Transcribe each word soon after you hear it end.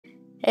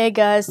Hey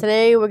guys,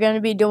 today we're going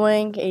to be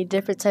doing a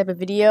different type of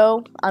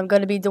video. I'm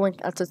going to be doing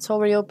a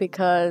tutorial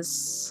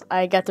because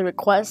I got the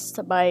request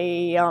by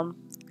a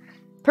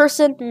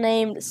person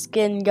named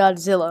Skin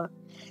Godzilla.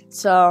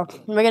 So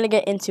we're going to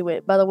get into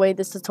it. By the way,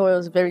 this tutorial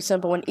is very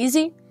simple and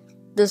easy.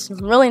 There's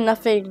really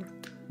nothing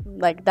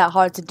like that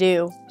hard to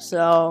do.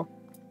 So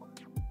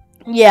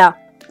yeah.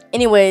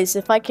 Anyways,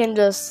 if I can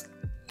just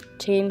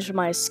change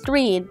my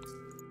screen.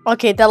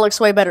 Okay, that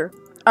looks way better.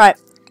 Alright.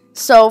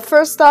 So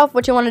first off,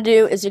 what you want to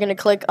do is you're going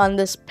to click on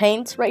this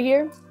paint right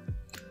here,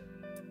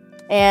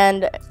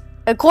 and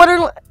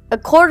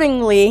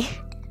accordingly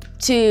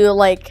to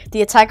like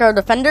the attacker or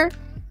defender,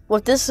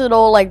 with this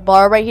little like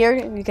bar right here,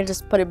 you can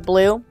just put it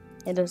blue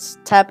and just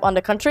tap on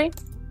the country,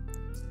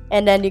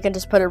 and then you can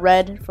just put it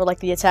red for like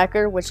the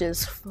attacker, which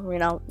is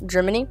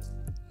Germany,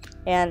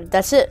 and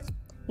that's it.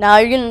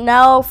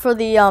 Now for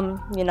the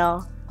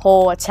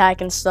whole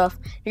attack and stuff,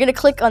 you're gonna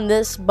click on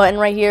this button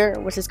right here,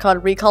 which is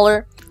called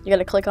recolor. You're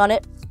gonna click on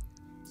it.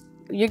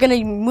 You're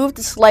gonna move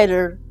the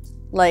slider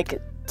like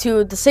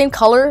to the same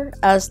color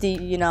as the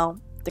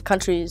the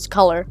country's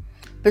color,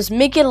 but just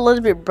make it a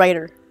little bit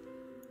brighter.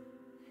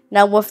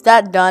 Now with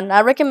that done,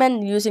 I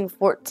recommend using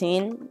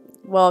 14.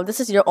 Well,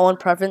 this is your own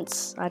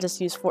preference. I just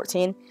use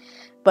 14,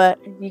 but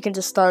you can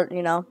just start.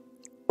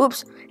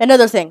 Oops,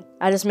 another thing.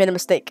 I just made a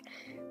mistake.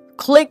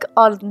 Click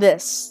on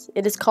this.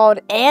 It is called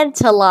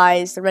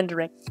anti-aliased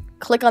rendering.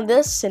 Click on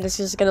this, and it's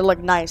just gonna look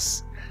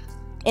nice.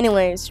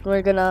 Anyways,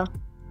 we're gonna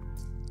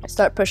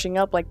start pushing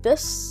up like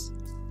this,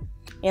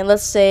 and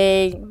let's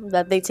say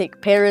that they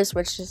take Paris,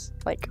 which is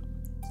like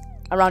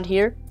around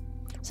here.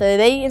 So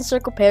they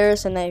encircle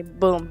Paris, and they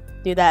boom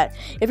do that.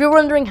 If you're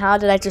wondering how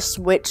did I just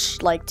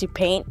switch like to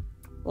paint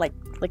like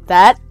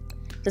that,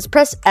 just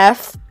press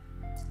F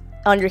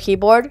on your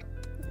keyboard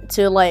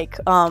to like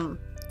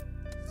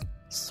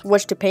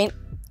switch to paint,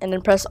 and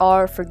then press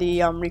R for the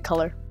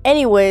recolor.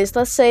 Anyways,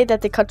 let's say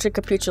that the country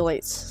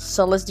capitulates,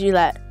 so let's do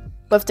that.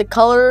 With the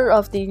color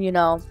of the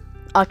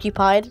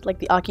occupied, like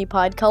the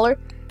occupied color,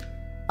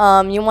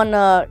 you want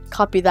to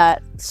copy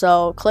that.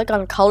 So click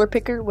on color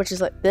picker, which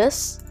is like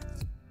this.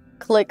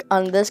 Click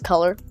on this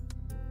color,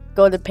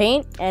 go to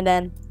paint, and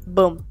then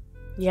boom,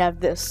 you have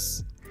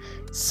this.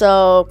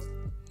 So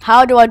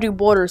how do I do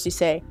borders, you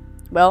say?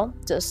 Well,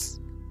 just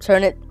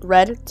turn it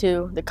red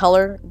to the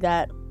color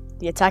that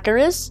the attacker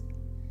is.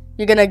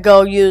 You're gonna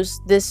go use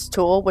this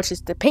tool, which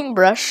is the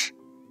paintbrush,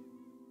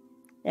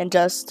 and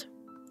just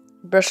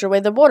brush away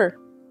the border,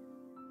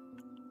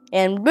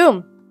 and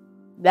boom,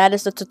 that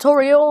is the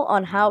tutorial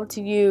on how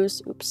to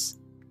use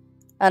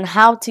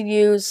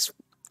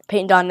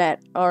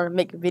paint.net or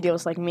make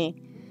videos like me.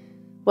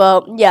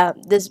 Well, yeah,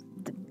 this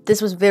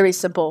was very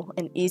simple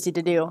and easy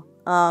to do.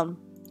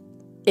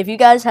 If you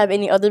guys have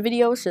any other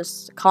videos,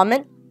 just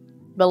comment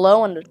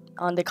below on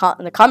the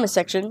comment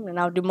section, and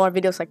I'll do more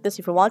videos like this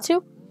if you want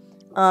to.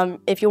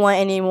 If you want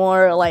any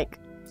more like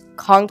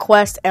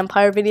conquest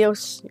empire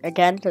videos,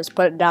 again, just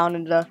put it down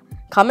in the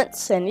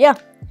comments. And yeah,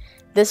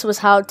 this was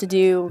how to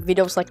do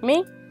videos like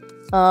me.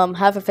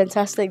 Have a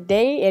fantastic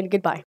day, and goodbye.